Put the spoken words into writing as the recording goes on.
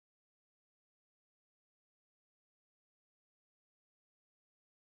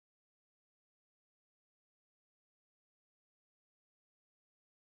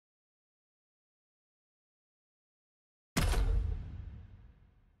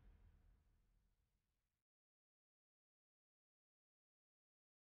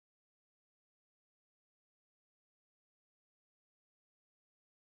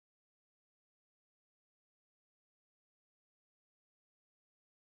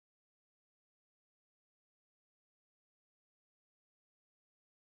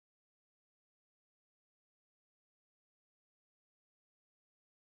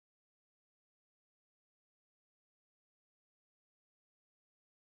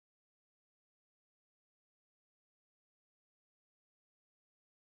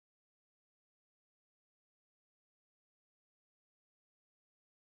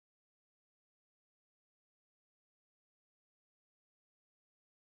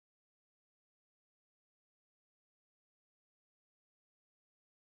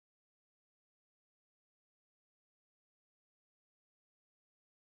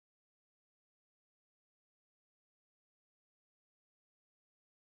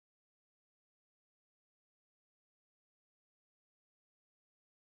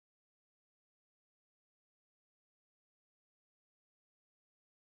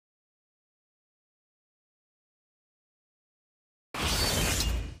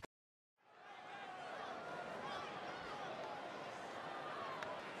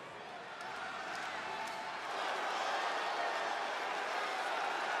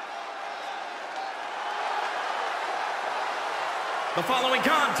The following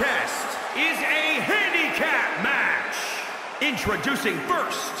contest is a handicap match. Introducing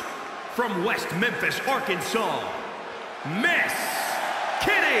first, from West Memphis, Arkansas, Miss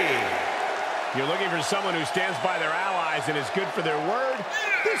Kitty. You're looking for someone who stands by their allies and is good for their word?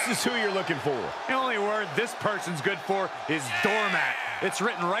 This is who you're looking for. The only word this person's good for is doormat. It's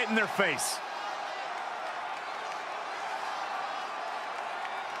written right in their face.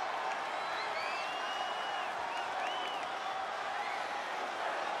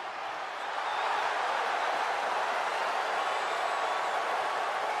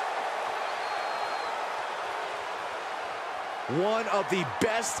 One of the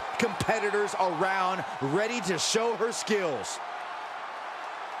best competitors around, ready to show her skills.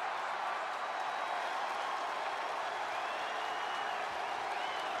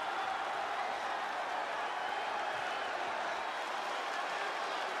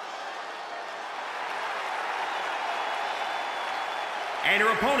 And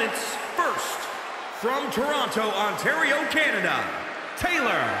her opponents, first, from Toronto, Ontario, Canada,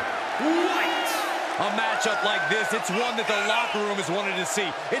 Taylor White. A matchup like this, it's one that the locker room has wanted to see.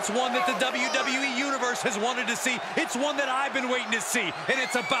 It's one that the WWE Universe has wanted to see. It's one that I've been waiting to see, and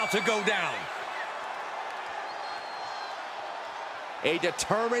it's about to go down. A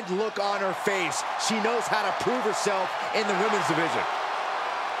determined look on her face. She knows how to prove herself in the women's division.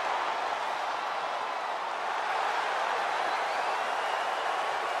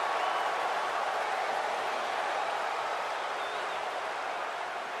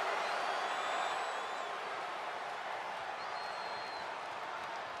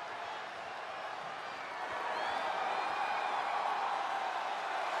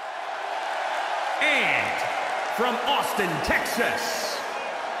 And from Austin, Texas,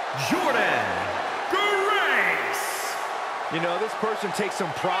 Jordynne. You know, this person takes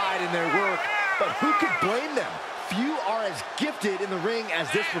some pride in their work, but who could blame them? Few are as gifted in the ring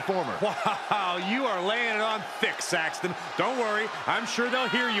as this performer. Wow, you are laying it on thick, Saxton. Don't worry, I'm sure they'll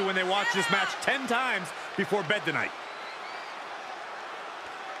hear you when they watch this match 10 times before bed tonight.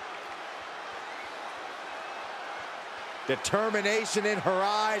 Determination in her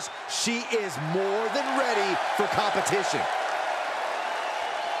eyes. She is more than ready for competition.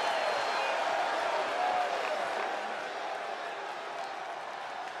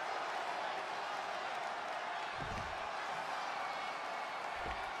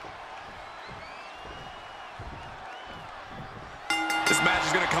 This match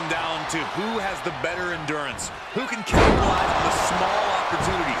is going to come down to who has the better endurance, who can capitalize on the small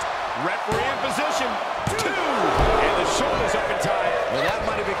opportunities. Referee in position. 2. And the shoulders up in time. Well, that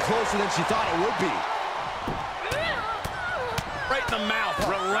might have been closer than she thought it would be. Right in the mouth,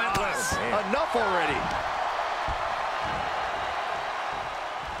 relentless. Enough already.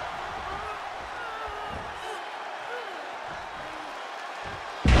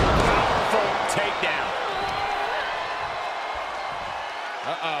 Powerful takedown.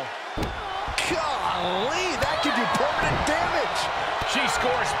 Uh-oh. Golly, that could do permanent damage. She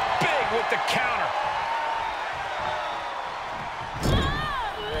scores big with the counter.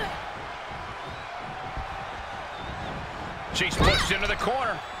 She's pushed into the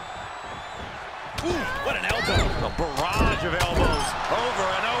corner. Ooh, what an elbow. A barrage of elbows over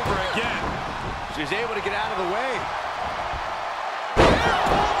and over again. She's able to get out of the way.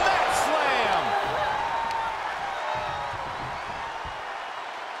 Mat slam.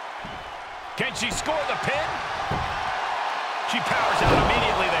 Can she score the pin? She powers out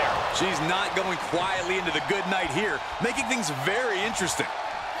immediately there. She's not going quietly into the good night here, making things very interesting.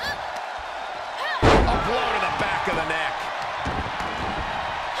 A blow to the back of the neck.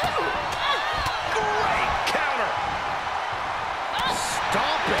 Great counter.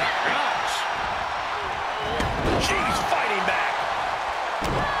 Stomping. Ouch. She's fighting back.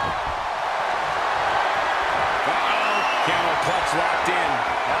 Uh-oh. Camel clutch locked in.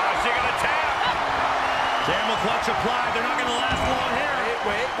 Oh, she gonna tap. Camel clutch applied. They're not going to last long here.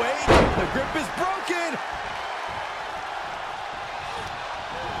 Wait. The grip is broken.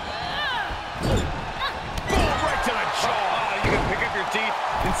 Boom, right to the jaw. Oh, you can pick up your teeth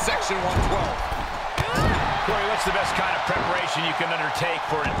in section 112. Corey, what's the best kind of preparation you can undertake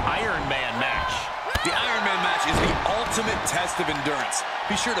for an Iron Man match? The Iron Man match is the ultimate test of endurance.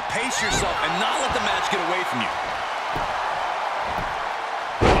 Be sure to pace yourself and not let the match get away from you.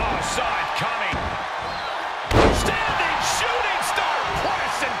 Oh, saw it coming. Standing shooting star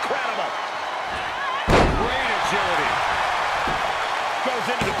press, incredible. Great agility. Goes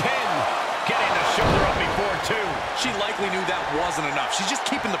into the pin. Getting the shoulder up before 2. She likely knew that wasn't enough. She's just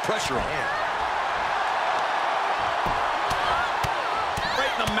keeping the pressure on.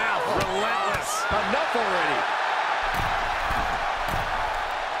 Right in the mouth, relentless. Enough already.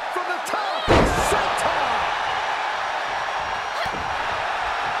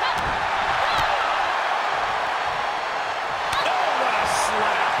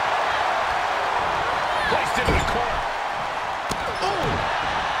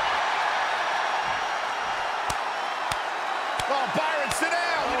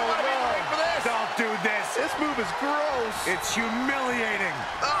 is gross. It's humiliating.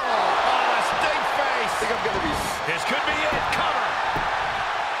 Oh, a stink face. I think I'm gonna be... This could be it. Cover.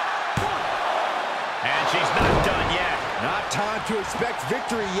 And she's not done yet. Not time to expect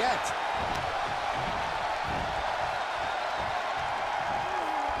victory yet.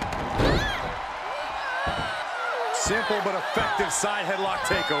 Simple but effective side headlock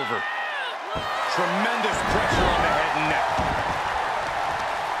takeover. Tremendous pressure on the head and neck.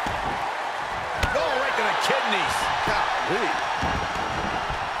 Oh, right to the kidneys. Golly.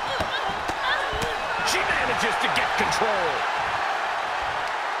 She manages to get control.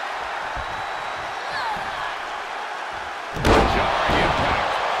 Jarring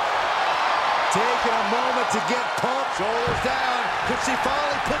impact. Taking a moment to get pumped. Shoulders down. Could she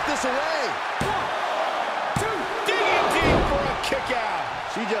finally put this away? Digging deep for a kick out.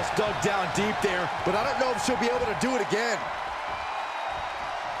 She just dug down deep there, but I don't know if she'll be able to do it again.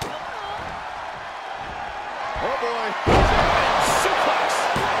 Oh, boy. Suplex.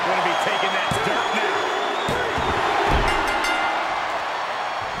 Going to be taking that dirt now.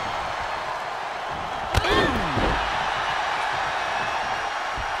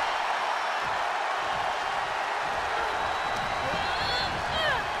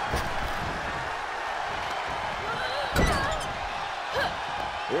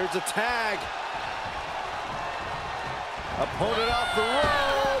 There's a tag. Opponent off the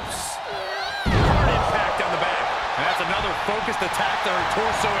ropes. Hard impact on the back. And that's another focused attack to her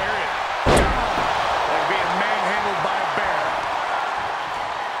torso area. Like being manhandled by a bear.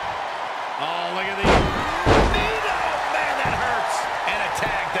 Oh, look at these. Oh, man, that hurts. And a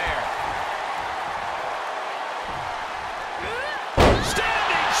tag there.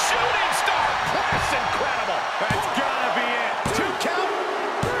 Standing shooting star press. Incredible. That's gotta be it. 2 count.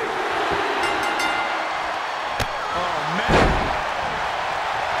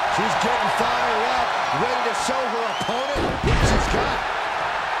 She's getting fired up, ready to show her opponent what she's got.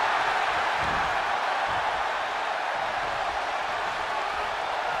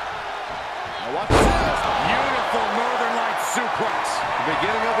 Now watch this. Beautiful Northern Lights suplex. The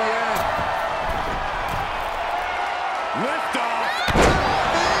beginning of the end. Lift off.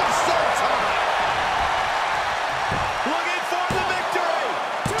 Big senton. Looking for the victory.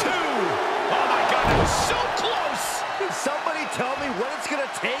 2. Oh, my God, that was so close. Can somebody tell me what it's going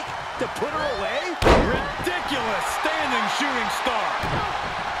to take to put her away? Ridiculous standing shooting star.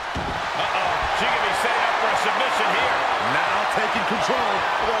 Uh-oh. She could be setting up for a submission here. Now taking control.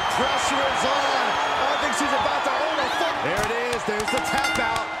 The pressure is on. I think she's about to own a foot. There it is. There's the tap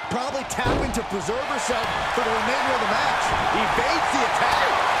out. Probably tapping to preserve herself for the remainder of the match. Evades the attack.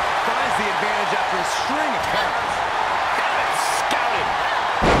 Finds the advantage after a string of counters. Scouted.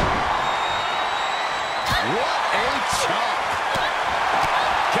 What a chop.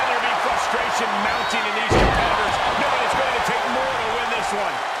 Can there be frustration mounting in these competitors? Knowing it's going to take more to win this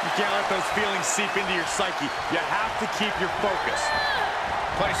one. You can't let those feelings seep into your psyche. You have to keep your focus.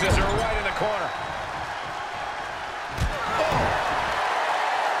 Places her right in the corner.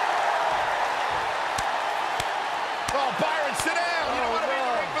 Oh, Byron, sit down. You don't want to be in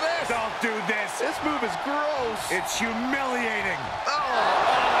the ring for this. Don't do this. This move is gross. It's humiliating. Oh,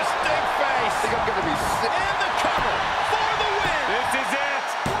 a stink face. I think I'm going to be sick. And the cover for the win. This is it.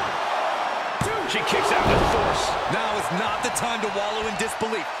 She kicks out with force. Now is not the time to wallow in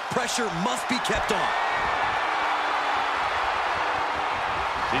disbelief. Pressure must be kept on.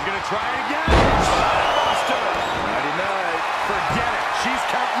 She's going to try it again. Buster. Nighty night. Forget it. She's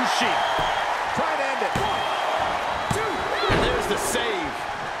counting sheep. Try to end it. 1, 2. And there's the save.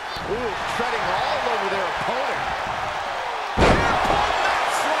 Ooh, treading all over their opponent. Airport mat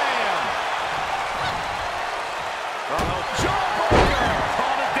slam. Uh-oh. Jawbreaker.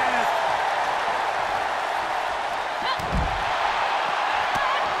 Call to death.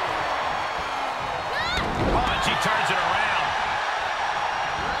 Oh, and she turns it around.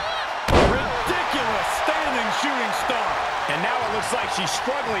 Ridiculous standing shooting star. And now it looks like she's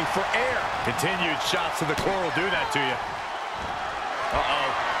struggling for air. Continued shots to the core will do that to you. Uh-oh.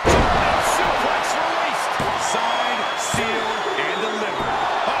 Suplex released. Signed, sealed, and delivered.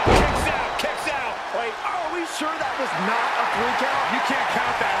 Oh, kicks out, kicks out. Wait, are we sure that was not a 3 count? You can't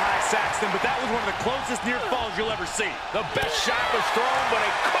count that high, Saxton, but that was one of the closest near falls you'll ever see. The best shot was thrown, but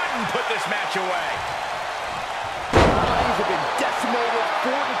it couldn't put this match away. Bodies have been decimated,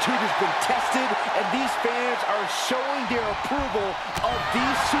 fortitude has been tested, and these fans are showing their approval of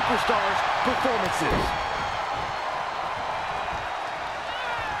these superstars' performances.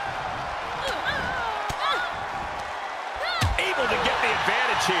 Able to get the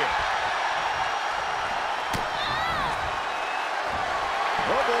advantage here.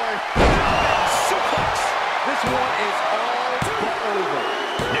 Oh boy. Suplex. This is all but over.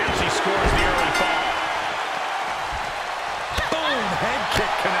 Now she scores the early fall. Boom! Head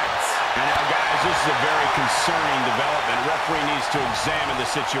kick connects. And now, guys, this is a very concerning development. Referee needs to examine the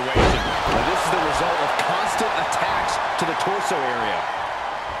situation. Now, this is the result of constant attacks to the torso area.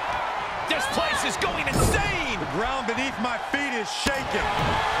 This place is going insane! The ground beneath my feet is shaking.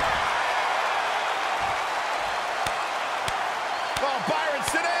 Oh, Byron,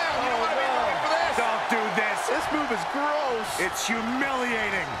 sit down! You don't want to be going for this! Don't do this. This move is gross. It's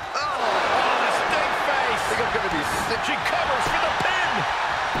humiliating. Oh, the stink face! I think I'm going to be sick. She covers for the pin!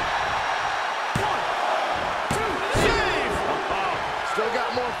 1, 2, save! Still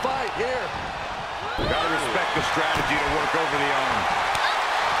got more fight here. Gotta respect the strategy to work over the arm.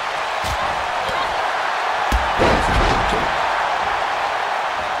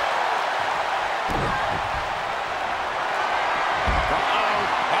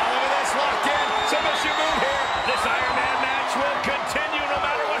 Submission move here. This Iron Man match will continue no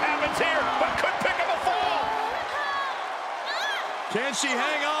matter what happens here, but could pick up a fall. Can she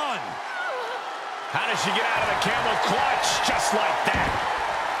hang on? How does she get out of the camel clutch? Just like that.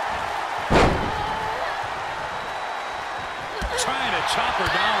 Trying to chop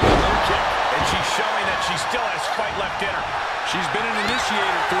her down with a low kick. And she's showing that she still has fight left in her. She's been an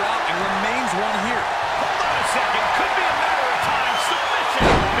initiator throughout and remains one here. Hold on a second. Could be a matter of time.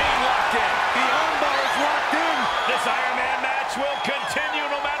 Submission being locked in. The armbar is locked in. This Iron Man match will continue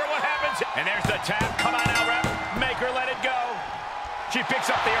no matter what happens. And there's the tap. Come on now, ref. Make her let it go. She picks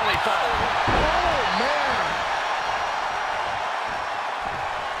up the early fall. Oh, man.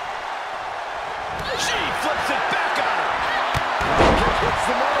 She flips it back on her. Hits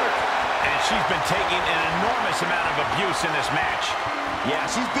the mark. And she's been taking an enormous amount of abuse in this match. Yeah,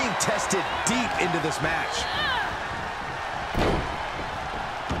 she's being tested deep into this match.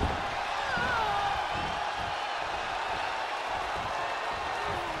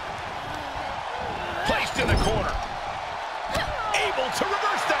 Placed in the corner. Able to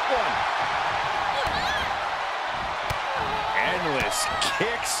reverse that one. Endless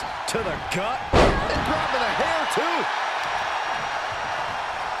kicks to the gut. And dropping a hair, too.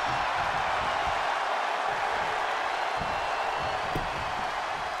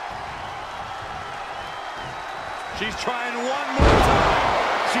 She's trying one more time.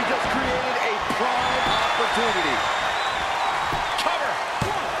 She just created a prime opportunity. Cover.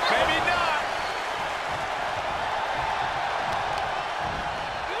 Maybe not.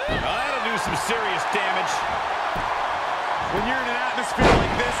 That'll do some serious damage. When you're in an atmosphere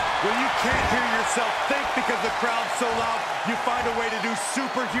like this, where you can't hear yourself think because the crowd's so loud, you find a way to do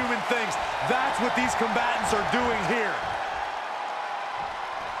superhuman things. That's what these combatants are doing here.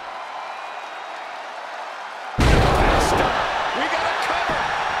 We got a cover.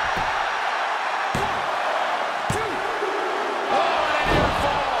 1, 2. Oh, and a near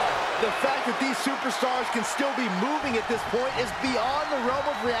fall. The fact that these superstars can still be moving at this point is beyond the realm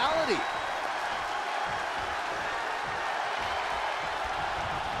of reality.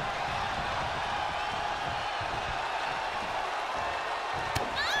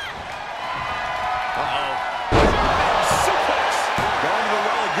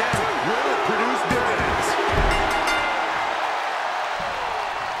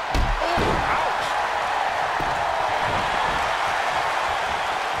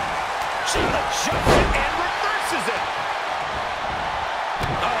 She adjusts it and reverses it.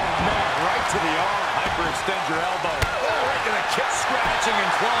 Oh, man, right to the arm. Hyperextend your elbow. Oh, right to the kick. Scratching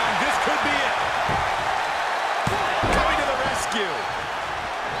and clawing. This could be it. Coming to the rescue.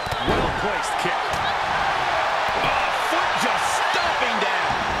 Well-placed kick. Oh, foot just stomping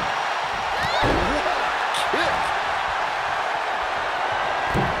down. What a kick.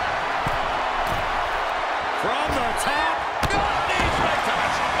 From the top. Knees right to the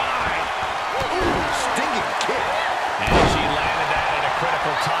spine. Ooh, stinging kick. And she landed that at a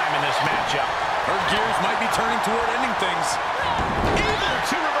critical time in this matchup. Her gears might be turning toward ending things. Able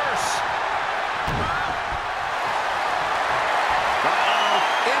to reverse.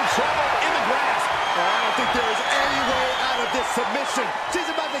 In trouble, in the grasp. Oh, I don't think there is any way out of this submission. She's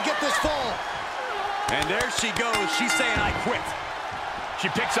about to get this fall. And there she goes. She's saying, I quit. She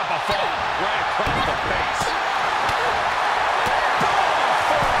picks up a fall Right across the face.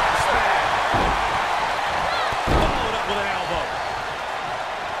 forearm smash. Followed up with an elbow.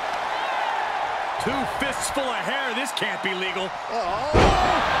 2 fists full of hair. This can't be legal.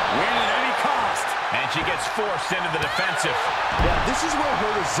 Win at any cost. And she gets forced into the defensive. Yeah, this is where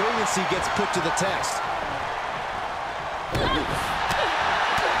her resiliency gets put to the test.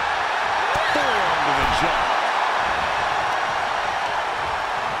 Forearm to the jaw.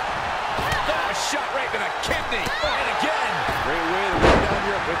 Oh, a shot right to the kidney.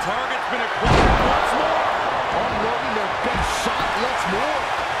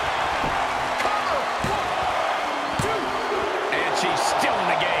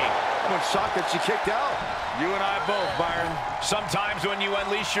 that she kicked out. You and I both, Byron. Sometimes when you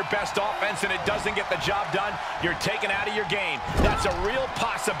unleash your best offense and it doesn't get the job done, you're taken out of your game. That's a real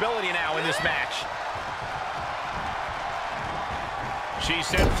possibility now in this match. She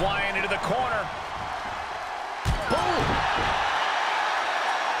sent flying into the corner. Boom!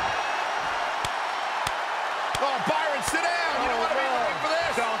 Oh, Byron, sit down. You don't want to be looking for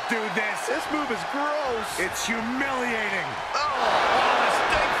this. Don't do this. This move is gross. It's humiliating. Oh, the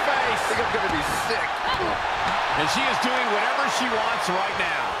stink face. I think I'm going to be sick. And she is doing whatever she wants right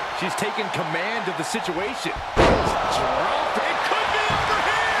now. She's taking command of the situation. Drop. It could be over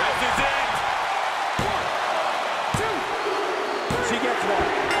here. This is it. 1, 2. She gets one.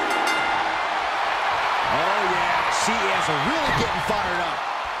 Oh, yeah. She is really getting fired up.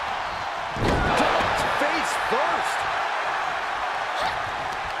 Face first.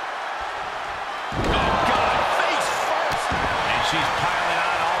 Oh, God, face first. And she's piling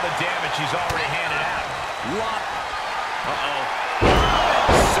on all the damage she's already handed out. Lock. Uh-oh.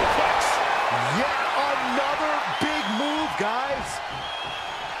 Suplex. Yet another big move, guys.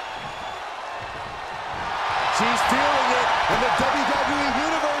 She's feeling it, and the WWE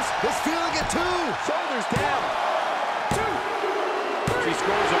Universe is feeling it too. Shoulders down. 2. She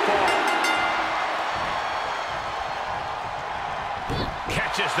scores a fall.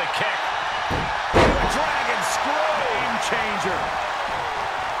 Catches the kick. Dragon screw. Game changer.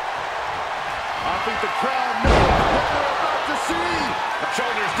 I think the crowd knows what we're about to see.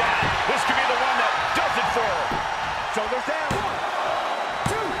 Shoulders down. This could be the one that does it for her. Shoulders down. 1,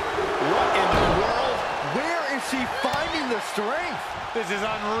 2. What in the world? Where is she finding the strength? This is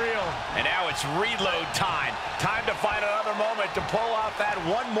unreal. And now it's reload time. Time to find another moment to pull out that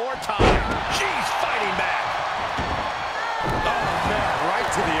one more time. She's fighting back. Oh, man, right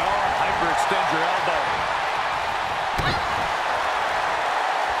to the arm. Hyperextend your elbow.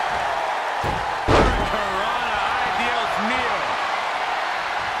 Hurricanrana, Dios mío.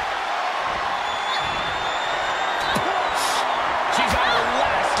 She's on her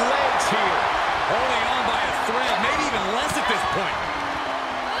last legs here. Holding on by a thread, maybe even less at this point.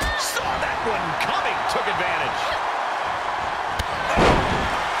 Saw that one coming. Took advantage.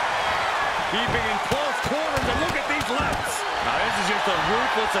 Keeping in close quarters, and look at these lefts. Now, this is just a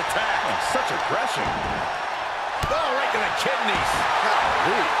ruthless attack. Such aggression. Oh, right to the kidneys.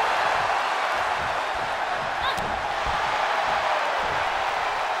 Golly.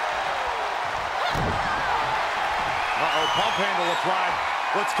 Uh-oh, pump handle applied.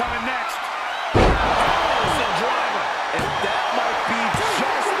 What's coming next? Awesome driver. And that might be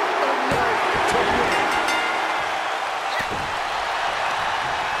just enough to win.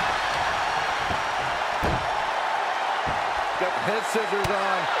 Got the head scissors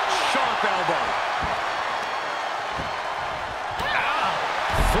on. Sharp elbow.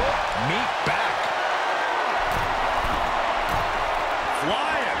 Foot meet back.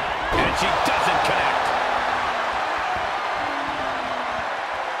 Flying. And she doesn't connect.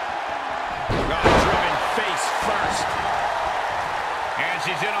 Driven face first. And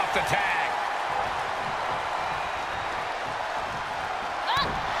she's in off the tag.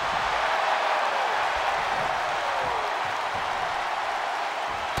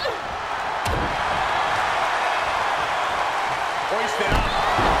 Hoisted up.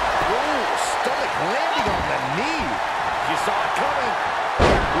 Ooh, stomach landing on the knee. You saw it coming.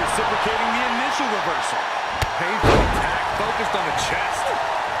 Reciprocating the initial reversal. Painful attack focused on the chest.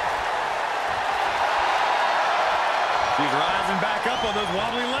 She's rising back up on those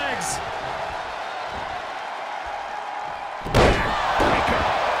wobbly legs.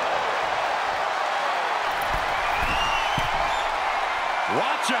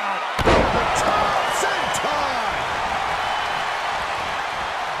 Watch out. The tops and time.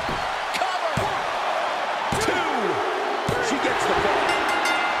 Cover. 2. She gets the ball.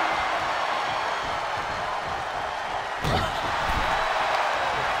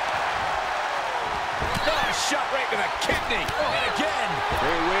 Oh, shot right to the kidney. And again.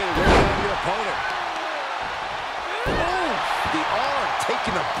 Great way to wear down your opponent. Oh, the arm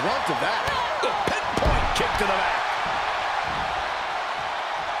taking the brunt of that. The pinpoint kick to the back.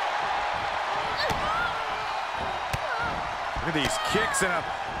 Look at these kicks and a...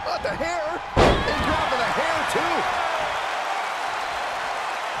 But the hair is dropping the hair too.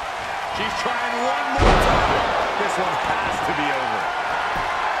 She's trying one more time. This one has to be over.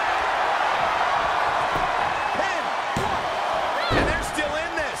 Pin. And they're still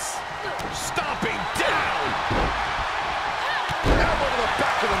in this. Stomping down. Elbow to the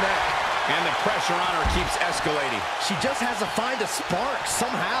back of the neck. And the pressure on her keeps escalating. She just has to find a spark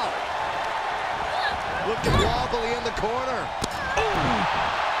somehow. Looking wobbly in the corner.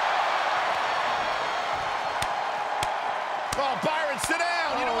 sit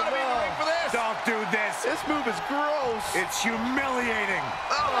down. You don't want to be in the ring for this. Don't do this. This move is gross. It's humiliating.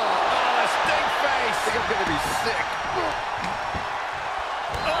 Oh, a stink face. I think I'm going to be sick.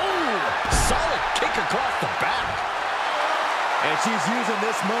 Oh, solid kick across the back. And she's using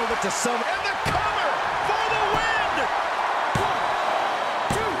this moment to summon. And the cover for the win.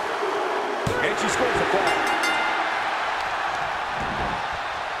 1, 2. And she scores the ball.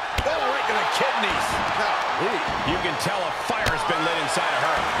 Oh, right to the kidneys. You can tell a fire's been lit inside of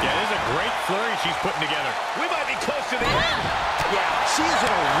her. Yeah, this is a great flurry she's putting together. We might be close to the end. Yeah, she is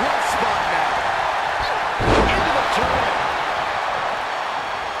in a rough spot now. Into the tournament.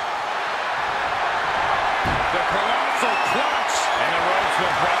 The colossal clutch. And the ropes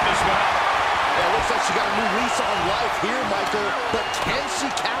will break this one up. Yeah, it looks like she got a new lease on life here, Michael. But can she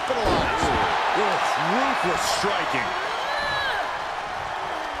capitalize? It's ruthless striking.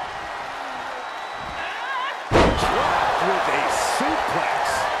 With a suplex.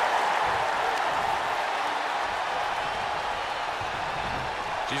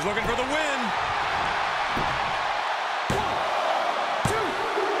 She's looking for the win. 1, 2,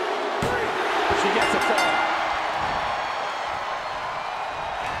 3. She gets a fall.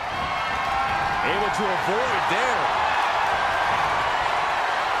 Able to avoid there.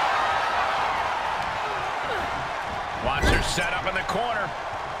 Watch her set up in the corner.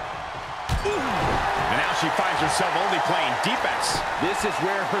 And now she finds herself only playing defense. This is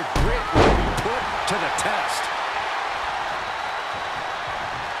where her grit will be put to the test.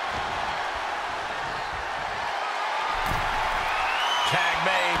 Tag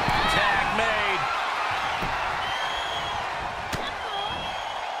made. Tag made.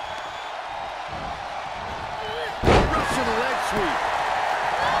 Russian leg sweep.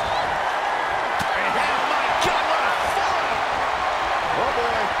 And oh my God, what a fall! Oh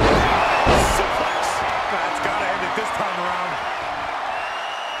boy. Suplex. That's got to end it this time around.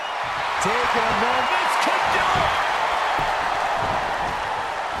 Taking a moment. It's kicked out.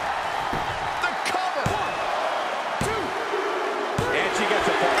 The cover. 1, 2. And she gets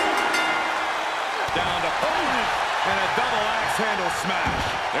a fall. Down to opponent. And a double axe handle smash.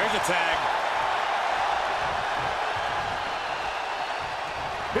 There's a tag.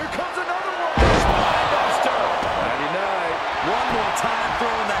 Here comes another one. Spinebuster. Mighty night. One more time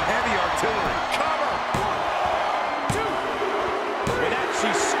throwing the heavy artillery. Cover. 1, 2. And that she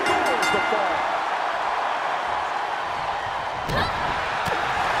scores the fall.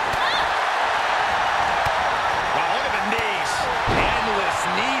 Wow, look at the knees. Endless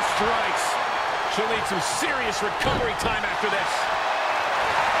knee strikes. She'll need some serious recovery time after this.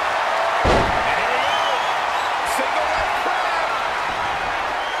 And here we go. Single leg crab.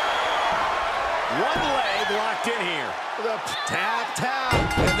 One leg locked in here. The tap, tap.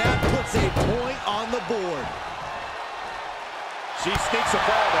 And that puts a point on the board. She sneaks a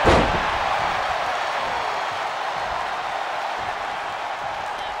ball there.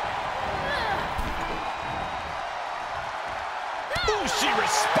 Ooh, she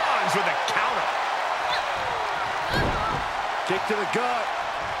responds with a counter. Kick to the gut.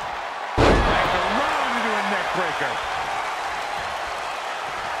 And a run into a neck breaker.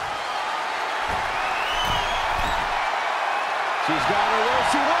 She's got her where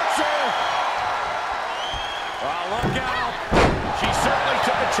she wants her. Oh, look out. She certainly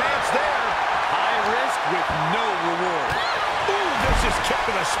took a chance there. High risk with no reward. Ooh, vicious kick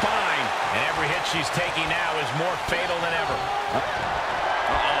to the spine. And every hit she's taking now is more fatal than ever.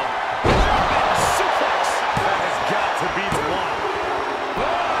 Uh-oh. Suplex. That has got to be the one.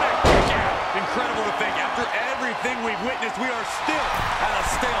 What a kick out. Incredible to think, after everything we've witnessed, we are still at a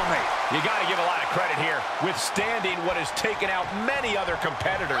stalemate. You got to give a lot of credit here, withstanding what has taken out many other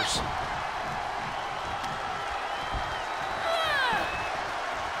competitors.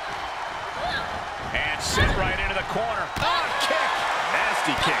 And sent right into the corner. Ah, kick.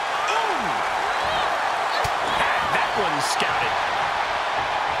 Nasty kick. Ooh. Had that one scouted.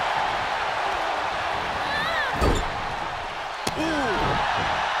 Ooh.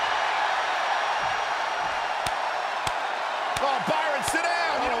 Oh, Byron, sit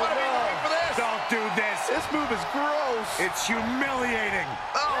down. You don't want to be in the ring for this. Don't do this. This move is gross. It's humiliating.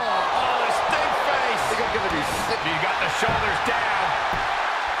 Oh, the stink face. I think I'm going to be sick. You got the shoulders down.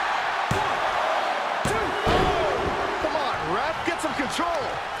 1, 2. Come on, ref. Get some control.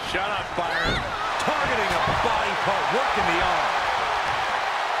 Shut up, Byron. Targeting a body part, working the arm.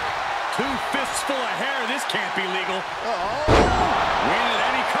 2 fists full of hair. This can't be legal. Win at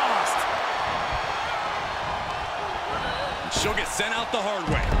any cost. She'll get sent out the hard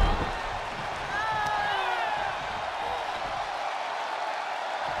way.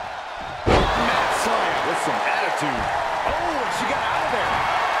 Matt Slam with some attitude. Oh, she got out there.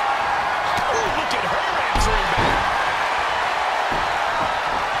 Ooh, look at her answering back.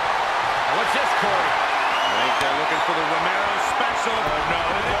 What's this, Corey? I think they're looking for the Romero special. Oh, no.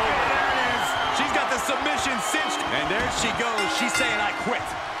 There it is. She's got the submission cinched. And there she goes. She's saying, I quit.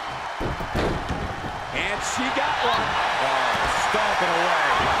 And she got one. Oh, stomping away.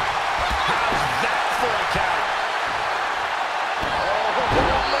 How's that for a count? Oh,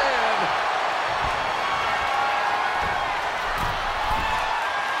 man.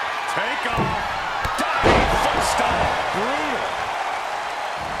 Take off. Diving foot stomp. Brutal.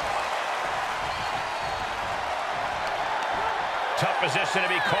 Tough position to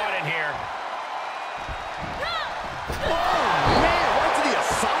be caught in here. Oh, man, right to the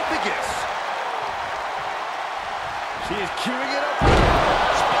esophagus. She is queuing it up.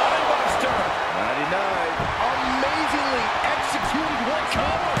 Spot and buster. 99. Amazingly executed one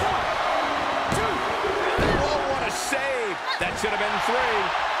cover. 1, 2. Oh, what a save. That should have been 3.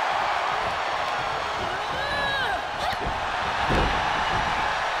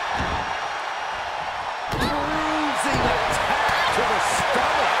 Bruising attack to the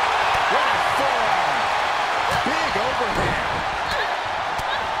stomach. What a forearm. Big overhand.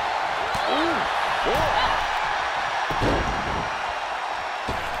 Ooh, boy.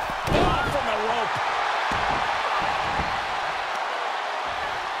 Oh, from the rope.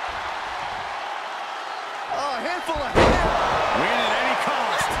 A handful of hair. Win at any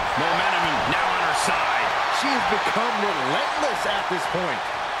cost. Momentum now on her side. She has become relentless at this point.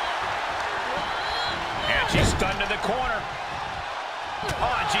 And she's stunned in the corner.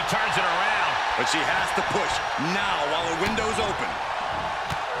 Oh, and she turns it around. But she has to push now while the window's open.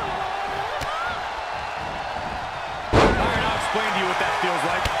 All right, I'll explain to you what that feels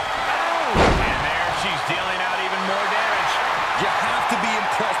like. And there she's dealing out even more damage. You have to be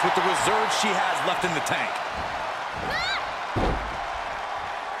impressed with the reserves she has left in the tank.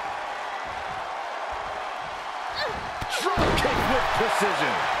 Drop kick with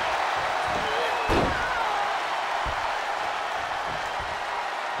precision.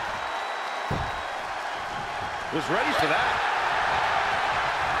 Was ready for that.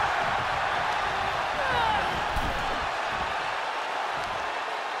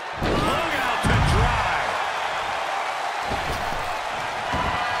 Hung out to dry.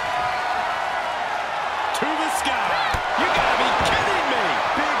 To the sky. You gotta be kidding me.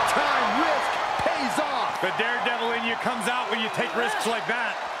 Big time risk pays off. The daredevil in you comes out when you take risks like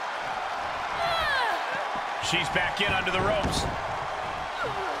that. She's back in under the ropes.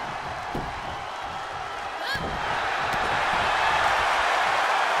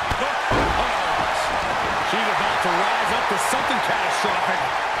 She's about to rise up to something catastrophic.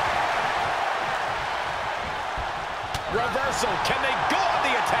 Reversal. Can they go on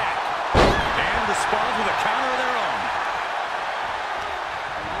the attack? And responds with a counter of their own.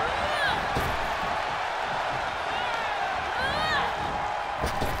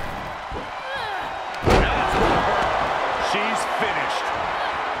 She's finished.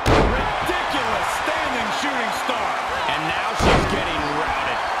 Ridiculous standing shooting star. And now she's getting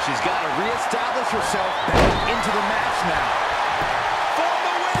routed. She's got to reestablish herself back into the match now. For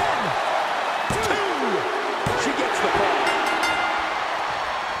the win. 2. She gets the ball.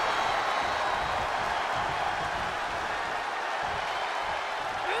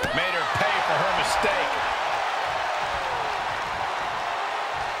 Made her pay for her mistake.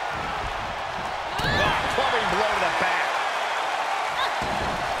 Clubbing blow to the back.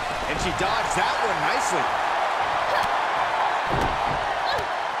 And she dodged that one nicely.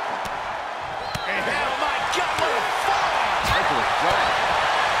 And oh my God, what a fall! Michael drop.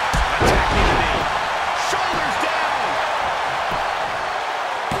 Attacking the knee. Shoulders down.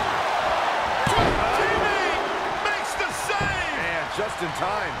 Teammate makes the save. And just in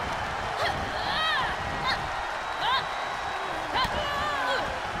time.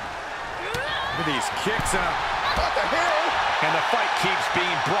 Look at these kicks and What the hell? And the fight keeps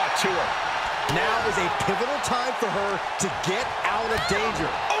being brought to her. Now is a pivotal time for her to get out of danger.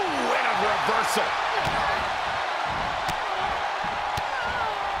 Oh, and a reversal.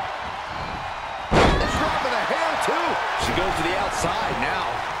 Dropping a hair, too. She goes to the outside now.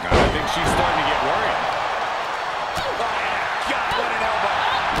 I think she's starting to get worried. Oh, God, what an elbow.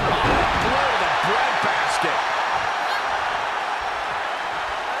 Blow to the breadbasket.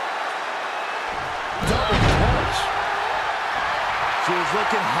 Double punch. She is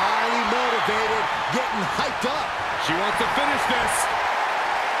looking highly motivated, getting hyped up. She wants to finish this.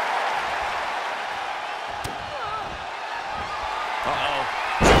 Uh-oh.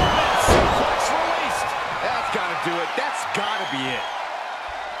 German suplex released. That's got to do it. That's got to be it.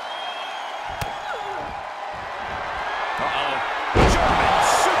 Uh-oh.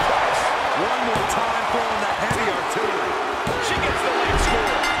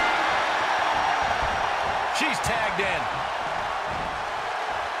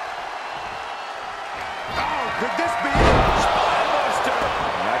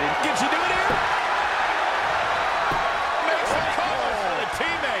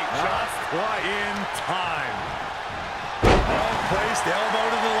 Why, in time. Well-placed elbow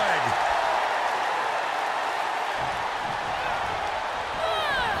to the leg.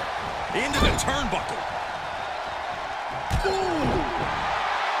 Into the turnbuckle. Ooh.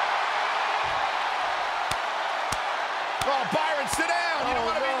 Oh, Byron, sit down. You don't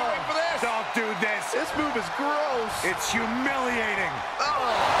want to be in the ring for this. Don't do this. This move is gross. It's humiliating.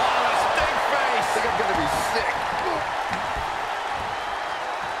 Oh, a stink face. I think I'm going to be sick.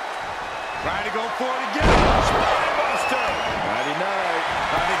 Trying to go for it again. Spine buster. Mighty night.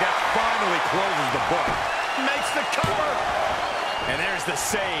 I think that finally closes the book. Makes the cover. And there's the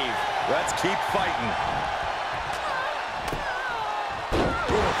save. Let's keep fighting.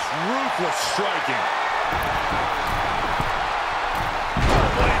 Oof, ruthless striking.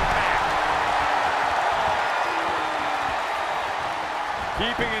 What impact.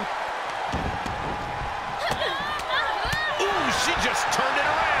 Keeping in. Ooh, she just turned it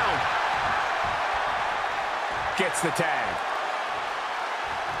around. Gets the tag.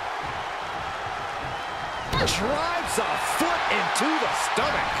 Drives a foot into the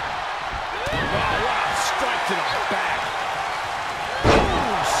stomach. Oh, wow, strike to the back.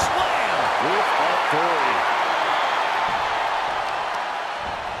 Ooh, slam. With authority.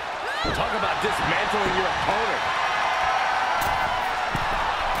 Talk about dismantling your opponent.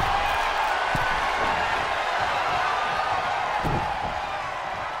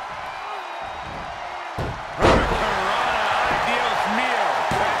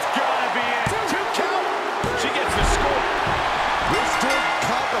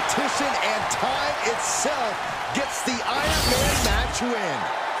 And time itself gets the Iron Man match win.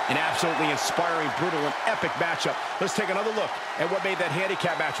 An absolutely inspiring, brutal, and epic matchup. Let's take another look at what made that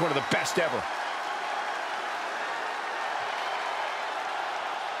handicap match one of the best ever.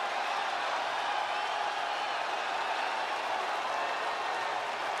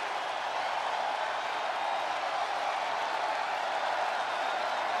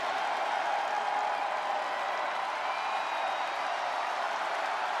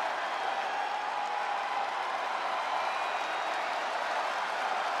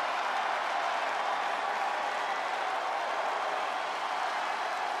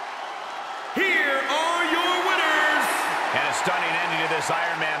 Here are your winners. And a stunning ending to this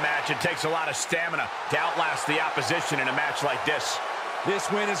Iron Man match. It takes a lot of stamina to outlast the opposition in a match like this.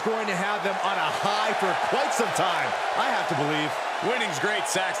 This win is going to have them on a high for quite some time, I have to believe. Winning's great,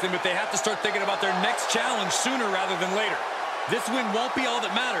 Saxton, but they have to start thinking about their next challenge sooner rather than later. This win won't be all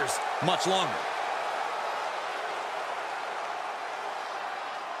that matters much longer.